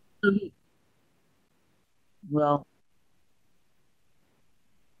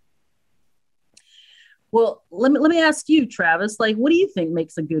 Well, let me ask you, Travis. Like, what do you think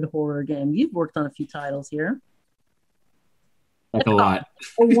makes a good horror game? You've worked on a few titles here. Like a lot.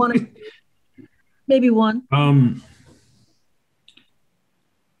 Or one, maybe one.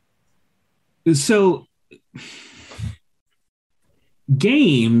 So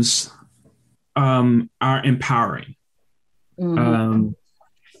games are empowering. Mm-hmm.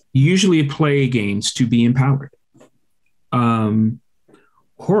 You usually play games to be empowered. Horror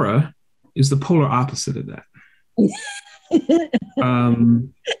is the polar opposite of that.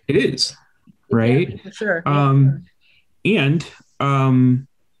 It is, right? Yeah, for sure. And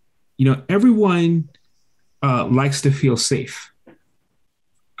everyone likes to feel safe.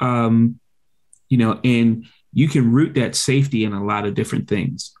 And you can root that safety in a lot of different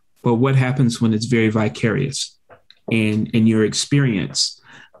things. But what happens when it's very vicarious and your experience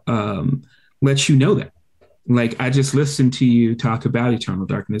lets you know that? Like, I just listened to you talk about Eternal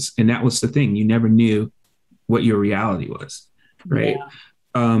Darkness, and that was the thing. You never knew what your reality was, right? Yeah.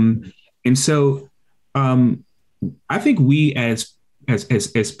 And so I think we as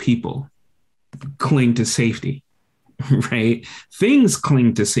people cling to safety, right? Things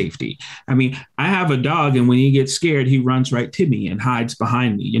cling to safety. I mean, I have a dog, and when he gets scared, he runs right to me and hides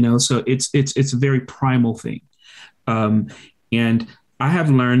behind me, so it's a very primal thing. And I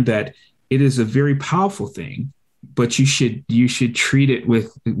have learned that it is a very powerful thing, but you should treat it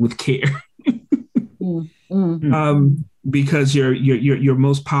with care. Because your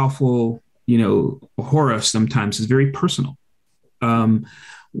most powerful, horror sometimes is very personal.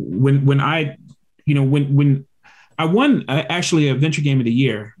 When I won actually a Venture Game of the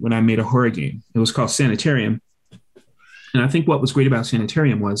Year when I made a horror game. It was called Sanitarium. And I think what was great about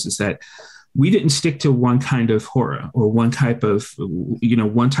Sanitarium is that we didn't stick to one kind of horror or one type of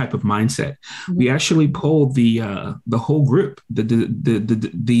mindset. Mm-hmm. We actually polled the whole group, the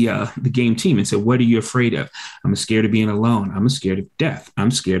game team, and said, what are you afraid of? I'm scared of being alone. I'm scared of death.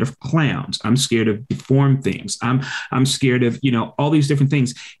 I'm scared of clowns. I'm scared of deformed things. I'm scared of, all these different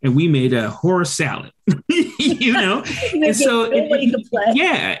things. And we made a horror salad. And so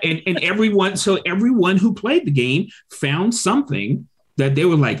and everyone who played the game found something that they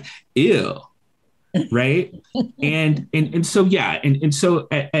were like, ew, right? and so so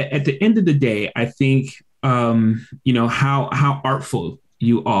at the end of the day, I think how artful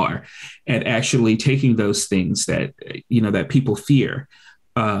you are at actually taking those things that that people fear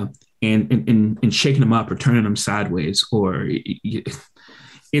and shaking them up or turning them sideways, or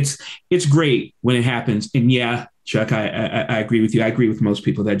it's great when it happens. And yeah, Chuck, I agree with you. I agree with most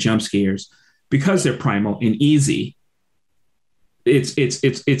people that jump scares, because they're primal and easy, it's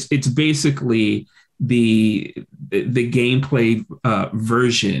basically the gameplay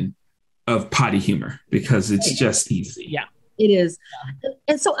version of potty humor, because it's just easy. Yeah, it is.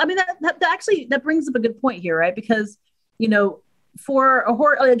 And so, I mean, that brings up a good point here, right? Because, for a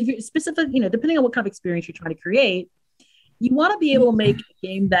horror, like if you're specific, depending on what kind of experience you're trying to create, you want to be able to make a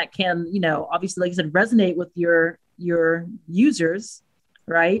game that can, obviously, like you said, resonate with your users,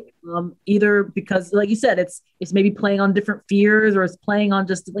 right? Either because, like you said, it's maybe playing on different fears, or it's playing on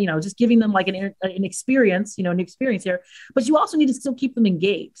just giving them like an experience, new experience here. But you also need to still keep them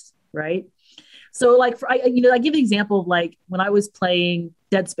engaged, right? So, like, I give an example of like when I was playing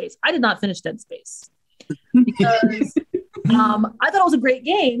Dead Space. I did not finish Dead Space because I thought it was a great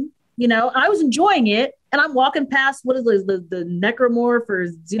game. I was enjoying it, and I'm walking past what is the necromorph or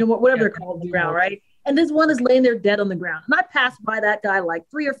xenomorph, whatever they're called, on the ground, right? And this one is laying there dead on the ground. And I passed by that guy like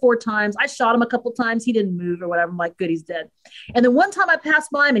 3 or 4 times. I shot him a couple times. He didn't move or whatever. I'm like, good, he's dead. And then one time I passed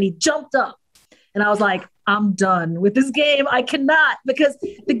by him and he jumped up. And I was like, I'm done with this game. I cannot, because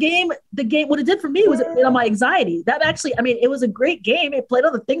the game, what it did for me was it played on my anxiety. That actually, I mean, it was a great game. It played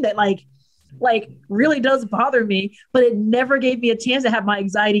on the thing that like really does bother me, but it never gave me a chance to have my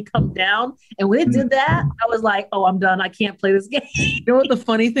anxiety come down. And when it did that, I was like, oh, I'm done. I can't play this game. You know what the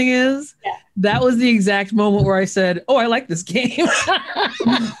funny thing is? Yeah. That was the exact moment where I said, oh, I like this game.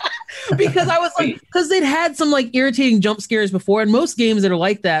 Because I was like, because they'd had some like irritating jump scares before, and most games that are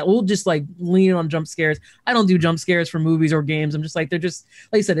like that will just like lean on jump scares. I don't do jump scares for movies or games. I'm just like, they're just,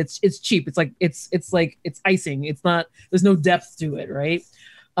 like I said, it's cheap. It's like it's icing. It's not, there's no depth to it, right?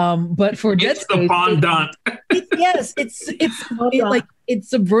 But for Dead Space, the fondant. It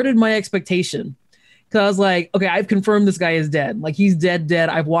subverted my expectation, because I was like, okay, I've confirmed this guy is dead. Like, he's dead.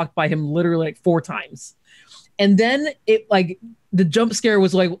 I've walked by him literally like 4 times, and then it like the jump scare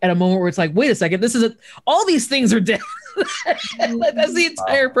was like at a moment where it's like, wait a second, all these things are dead. That's the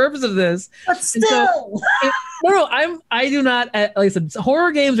entire purpose of this. But still, I do not. Like I said,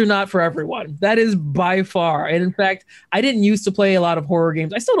 horror games are not for everyone. That is by far. And in fact, I didn't used to play a lot of horror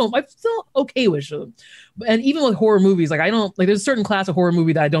games. I still don't. I'm still okay with them. And even with horror movies, like I don't like. There's a certain class of horror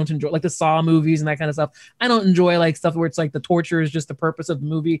movie that I don't enjoy, like the Saw movies and that kind of stuff. I don't enjoy like stuff where it's like the torture is just the purpose of the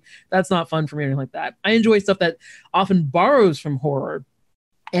movie. That's not fun for me or anything like that. I enjoy stuff that often borrows from horror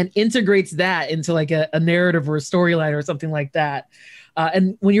and integrates that into like a narrative or a storyline or something like that.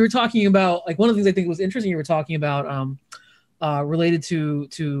 And when you were talking about, like, one of the things I think was interesting, you were talking about related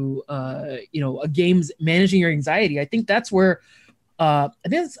to a game's managing your anxiety. I think that's where I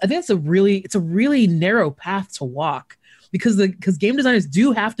think it's a really narrow path to walk, because game designers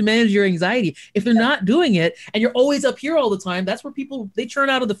do have to manage your anxiety. If they're not doing it and you're always up here all the time, that's where they churn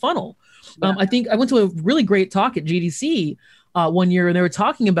out of the funnel. Yeah. I think I went to a really great talk at GDC one year, and they were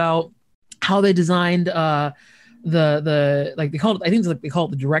talking about how they designed the like they call it, I think it's like they call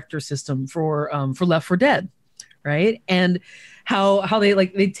it the director system for Left 4 Dead, right? And how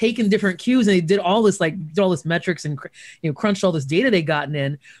they'd taken different cues and they did all this metrics and crunched all this data they'd gotten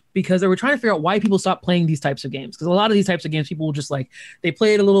in, because they were trying to figure out why people stop playing these types of games. Because a lot of these types of games, people will just like, they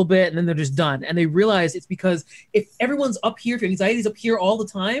play it a little bit and then they're just done. And they realize it's because if everyone's up here, if your anxiety's up here all the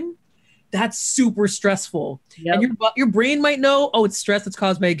time, that's super stressful. Yep. And your brain might know, oh, it's stress that's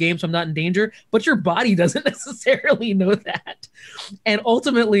caused by a game, so I'm not in danger. But your body doesn't necessarily know that. And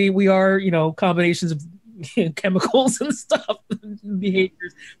ultimately, we are, combinations of chemicals and stuff,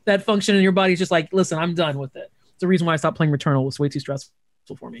 behaviors that function in your body. Is just like, listen, I'm done with it. It's the reason why I stopped playing Returnal. It was way too stressful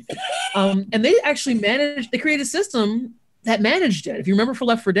for me. And they actually they created a system that managed it. If you remember for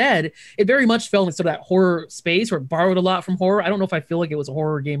Left 4 Dead, it very much fell into that horror space, where it borrowed a lot from horror. I don't know if I feel like it was a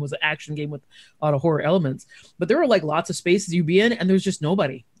horror game. It was an action game with a lot of horror elements. But there were like lots of spaces you'd be in, and there's just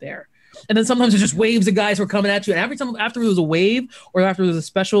nobody there. And then sometimes there's just waves of guys who are coming at you. And every time after there was a wave or after there was a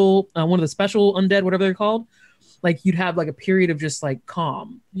special, one of the special undead, whatever they're called, like you'd have like a period of just like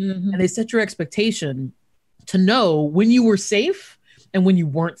calm. And they set your expectation to know when you were safe and when you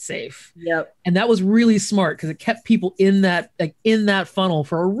weren't safe. Yep. And that was really smart because it kept people in that funnel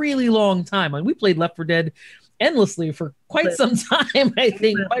for a really long time. And we played Left 4 Dead endlessly for quite some time. I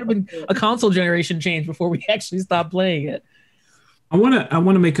think it might have been a console generation change before we actually stopped playing it. I want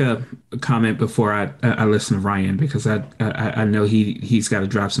to make a comment before I listen to Ryan, because I know he's got to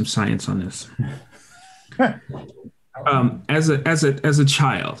drop some science on this. As a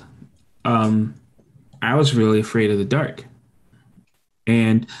child, I was really afraid of the dark.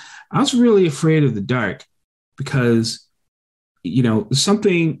 And I was really afraid of the dark because,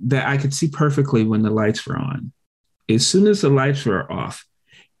 something that I could see perfectly when the lights were on, as soon as the lights were off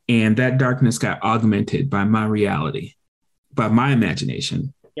and that darkness got augmented by my reality, by my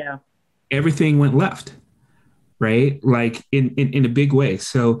imagination, everything went left, right? Like in a big way.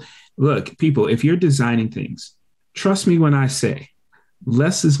 So look, people, if you're designing things, trust me when I say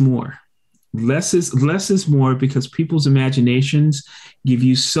less is more. Less is more, because people's imaginations give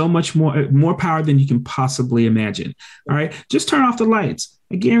you so much more power than you can possibly imagine. All right. Just turn off the lights.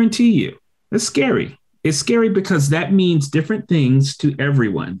 I guarantee you that's scary. It's scary because that means different things to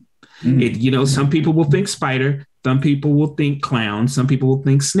everyone. Some people will think spider. Some people will think clown. Some people will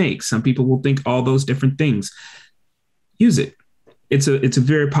think snake. Some people will think all those different things. Use it. It's a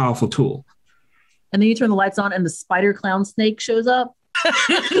very powerful tool. And then you turn the lights on and the spider clown snake shows up.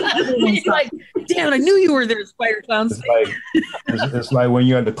 Like, damn, I knew you were there, spider clown snake. It's like when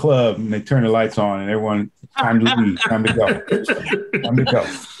you're at the club and they turn the lights on and everyone, time to leave, time to go. Time to go.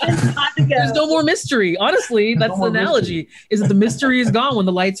 There's no more mystery. Honestly, that's the analogy, is that the mystery is gone when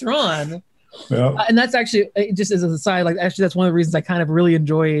the lights are on. Yep. And that's actually, just as an aside, like actually that's one of the reasons I kind of really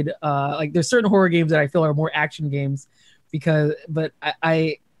enjoyed, like there's certain horror games that I feel are more action games but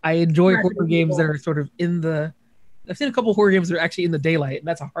I enjoy horror games that are sort of I've seen a couple of horror games that are actually in the daylight, and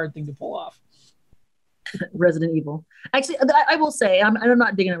that's a hard thing to pull off. Resident Evil. Actually, I will say, I'm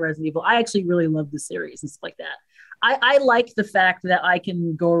not digging at Resident Evil. I actually really love the series and stuff like that. I like the fact that I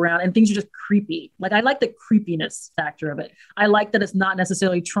can go around and things are just creepy. Like, I like the creepiness factor of it. I like that it's not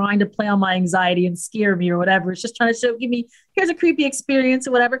necessarily trying to play on my anxiety and scare me or whatever. It's just trying to give me, here's a creepy experience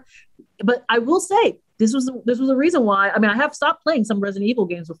or whatever. But I will say, this was the reason why. I mean, I have stopped playing some Resident Evil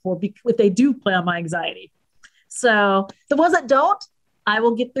games before if they do play on my anxiety. So the ones that don't, I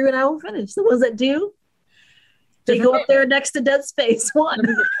will get through and I will finish. The ones that do, they go up there next to Dead Space 1.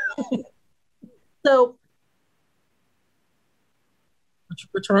 So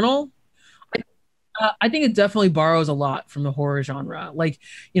Returnal, I think it definitely borrows a lot from the horror genre. Like,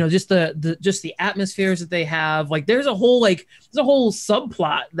 just the atmospheres that they have. Like, there's a whole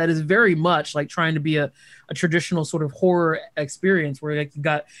subplot that is very much like trying to be a traditional sort of horror experience, where like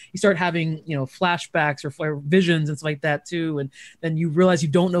you start having flashbacks or visions and stuff like that too, and then you realize you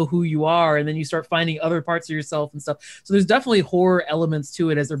don't know who you are, and then you start finding other parts of yourself and stuff. So there's definitely horror elements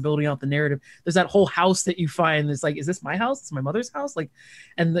to it as they're building out the narrative. There's that whole house that you find that's like, is this my house? It's my mother's house? Like,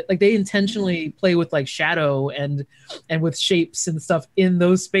 and like they intentionally play with like shadow and with shapes and stuff in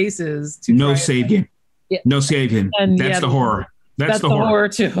those spaces. No saving. No saving. That's the horror. That's the horror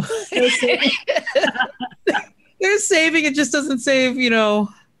too. There's saving. It just doesn't save,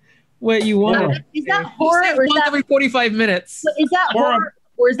 what you want. Is that horror? Or is that every 45 minutes? Is that horror,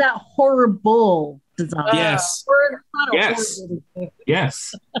 or is that horrible design? Yes. Yes.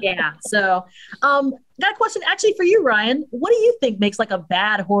 Yes. Yeah. So, got a question actually for you, Ryan. What do you think makes like a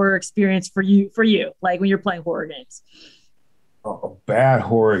bad horror experience for you? Like when you're playing horror games? A bad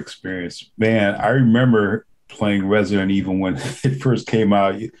horror experience, man. I remember playing Resident Evil when it first came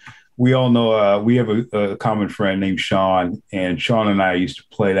out. We all know we have a common friend named Sean, and Sean and I used to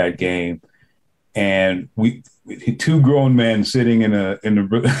play that game. And we two grown men sitting in the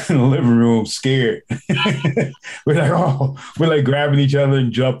living room, scared. we're like grabbing each other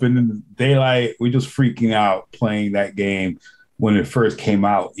and jumping in the daylight. We're just freaking out playing that game when it first came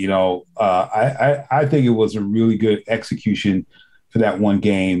out. I think it was a really good execution for that one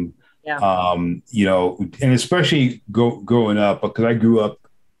game. Yeah. And especially growing up, because I grew up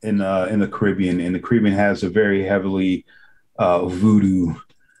in the Caribbean, and the Caribbean has a very heavily voodoo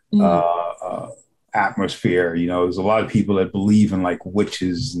atmosphere. There's a lot of people that believe in like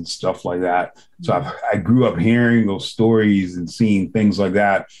witches and stuff like that. So I grew up hearing those stories and seeing things like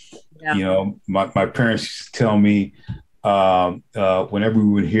that. Yeah. My parents used to tell me whenever we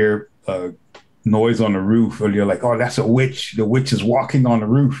would hear noise on the roof, or they're like, oh, that's a witch. The witch is walking on the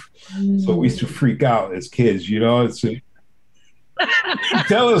roof. So we used to freak out as kids,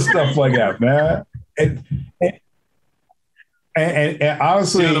 Tell us stuff like that, man. And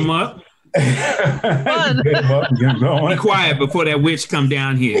honestly, Set them up. Get them up and get them going. Be quiet before that witch come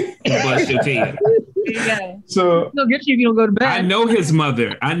down here and bust your tail. So They'll get you if you don't go to bed. I know his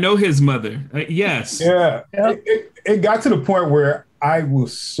mother. Yes. Yeah. It got to the point where I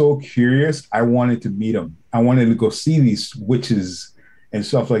was so curious. I wanted to meet them. I wanted to go see these witches and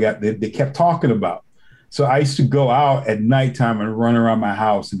stuff like that. They kept talking about. So I used to go out at nighttime and run around my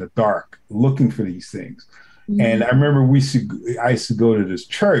house in the dark looking for these things. Mm-hmm. And I remember I used to go to this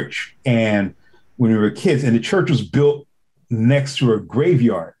church, and when we were kids, and the church was built next to a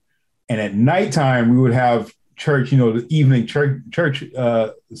graveyard. And at nighttime, we would have church, the evening church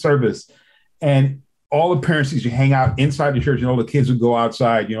service. And all the parents used to hang out inside the church, and all the kids would go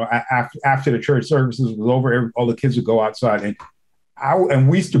outside. After the church services was over, all the kids would go outside. And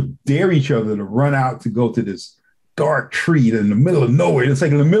we used to dare each other to run out to go to this dark tree in the middle of nowhere. It's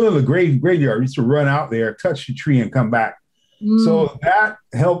like in the middle of the graveyard. We used to run out there, touch the tree, and come back. So that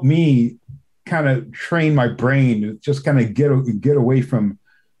helped me kind of train my brain to just kind of get away from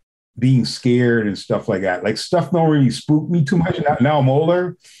being scared and stuff like that. Like stuff don't really spook me too much. Now I'm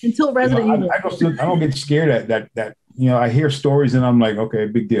older. Until Resident Evil. I don't get scared at that. I hear stories and I'm like, okay,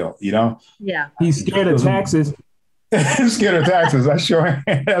 big deal. Yeah. He's scared of taxes. Scared of taxes. I sure am.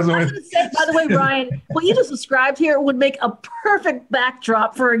 I was going to say, by the way, Ryan, what you just described here would make a perfect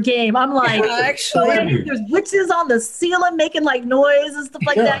backdrop for a game. I'm like, actually, there's witches on the ceiling making like noise and stuff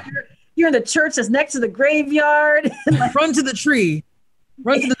like that. You're in the church that's next to the graveyard. Run to the tree.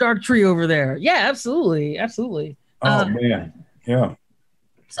 Run to the dark tree over there. Yeah, absolutely. Absolutely. Oh, man. Yeah.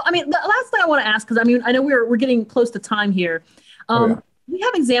 So, the last thing I want to ask, because I know we're getting close to time here. We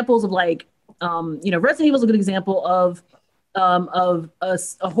have examples of Resident Evil is a good example of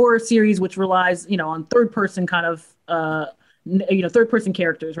a horror series which relies, on third person kind of, third person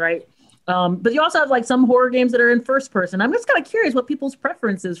characters, right? But you also have some horror games that are in first person. I'm just kind of curious what people's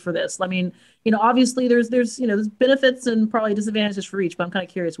preference is for this. Obviously there's benefits and probably disadvantages for each, but I'm kind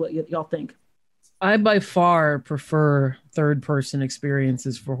of curious what y'all think. I by far prefer third person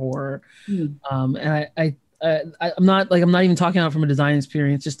experiences for horror. And I'm not even talking about from a design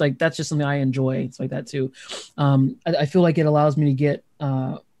experience, just that's just something I enjoy. It's like that too. I feel like it allows me to get,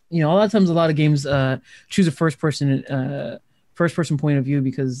 a lot of times a lot of games choose a first person point of view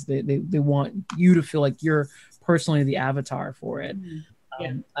because they want you to feel like you're personally the avatar for it.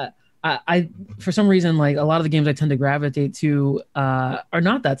 I for some reason, a lot of the games I tend to gravitate to are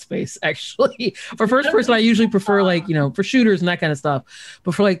not that space, actually. For first person, I usually prefer for shooters and that kind of stuff.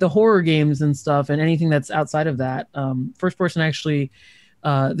 But for the horror games and stuff and anything that's outside of that, first person actually,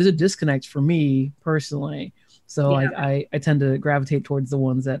 there's a disconnect for me personally. So I tend to gravitate towards the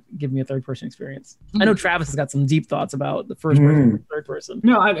ones that give me a third person experience. I know Travis has got some deep thoughts about the first person and third person.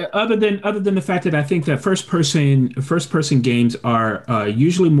 No, other than the fact that I think that first person games are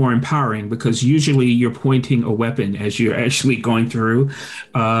usually more empowering because usually you're pointing a weapon as you're actually going through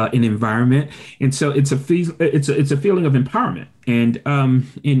an environment, and so it's a feeling of empowerment, and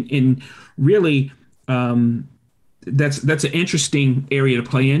in really that's an interesting area to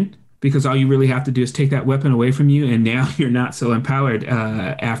play in. Because all you really have to do is take that weapon away from you, and now you're not so empowered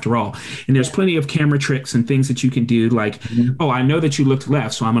after all. And there's plenty of camera tricks and things that you can do, oh, I know that you looked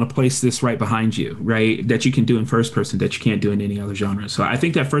left, so I'm going to place this right behind you, right? That you can do in first person that you can't do in any other genre. So I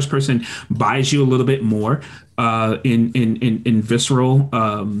think that first person buys you a little bit more in visceral,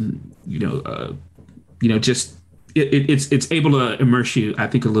 just. It's able to immerse you, I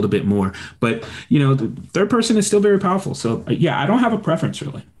think, a little bit more. But the third person is still very powerful. So I don't have a preference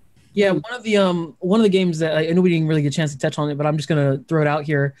really. Yeah, one of the games that I know we didn't really get a chance to touch on it, but I'm just gonna throw it out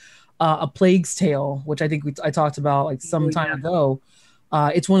here. A Plague's Tale, which I think I talked about some time ago.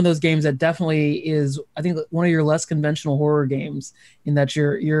 It's one of those games that definitely is, I think, one of your less conventional horror games in that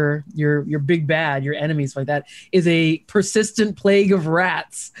your big bad, your enemies like that, is a persistent plague of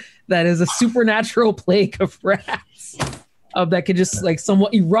rats that is a supernatural plague of rats that could just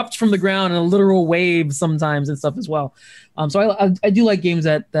somewhat erupt from the ground in a literal wave sometimes and stuff as well. So I do like games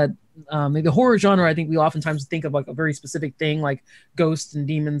that the horror genre, I think we oftentimes think of a very specific thing like ghosts and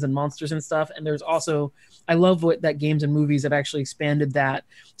demons and monsters and stuff. And there's also, I love that games and movies have actually expanded that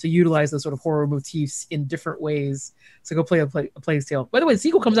to utilize those sort of horror motifs in different ways. So go play a Plague's Tale. By the way, the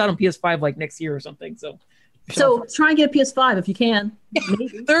sequel comes out on PS5 next year or something. So try and get a PS5 if you can.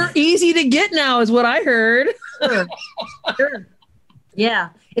 They're easy to get now is what I heard. Sure. Yeah.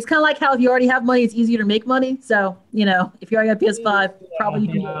 It's kind of like how if you already have money, it's easier to make money. So, if you already got a PS5, probably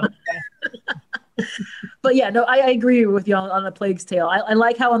you can. But yeah, no, I agree with you on the Plague's Tale. I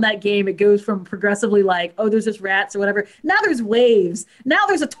like how in that game it goes from progressively like, oh, there's just rats or whatever. Now there's waves. Now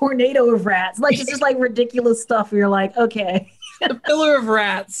there's a tornado of rats. Like it's just like ridiculous stuff where you're like, okay. A pillar of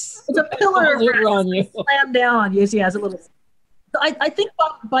rats. It's a pillar of rats on you. slam down on you. She has a little. So I think,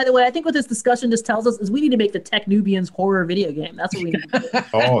 by the way, I think what this discussion just tells us is we need to make the techn00bians horror video game. That's what we need to do.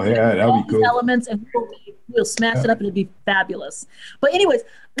 Oh yeah, that'd be cool. Elements and we'll smash it up and it'd be fabulous. But anyways,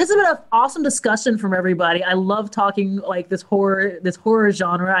 this has been an awesome discussion from everybody. I love talking like this horror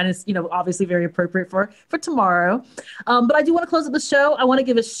genre, and it's obviously very appropriate for tomorrow. But I do want to close up the show. I want to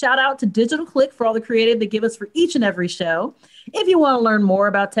give a shout out to Digital Click for all the creative they give us for each and every show. If you want to learn more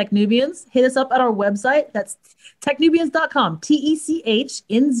about techn00bians, hit us up at our website. That's techn00bians.com,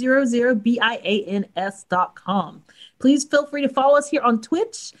 techn00bians.com. Please feel free to follow us here on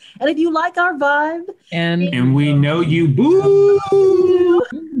Twitch. And if you like our vibe, and we know you, boo.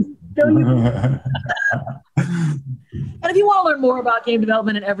 And if you want to learn more about game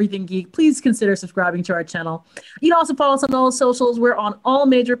development and everything geek, please consider subscribing to our channel. You can also follow us on all the socials. We're on all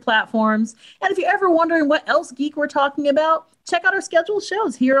major platforms. And if you're ever wondering what else geek we're talking about, check out our scheduled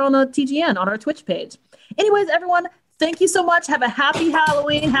shows here on TGN on our Twitch page. Anyways, everyone, thank you so much. Have a happy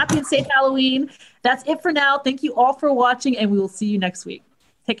Halloween, happy and safe Halloween. That's it for now. Thank you all for watching, and we will see you next week.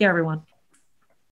 Take care, everyone.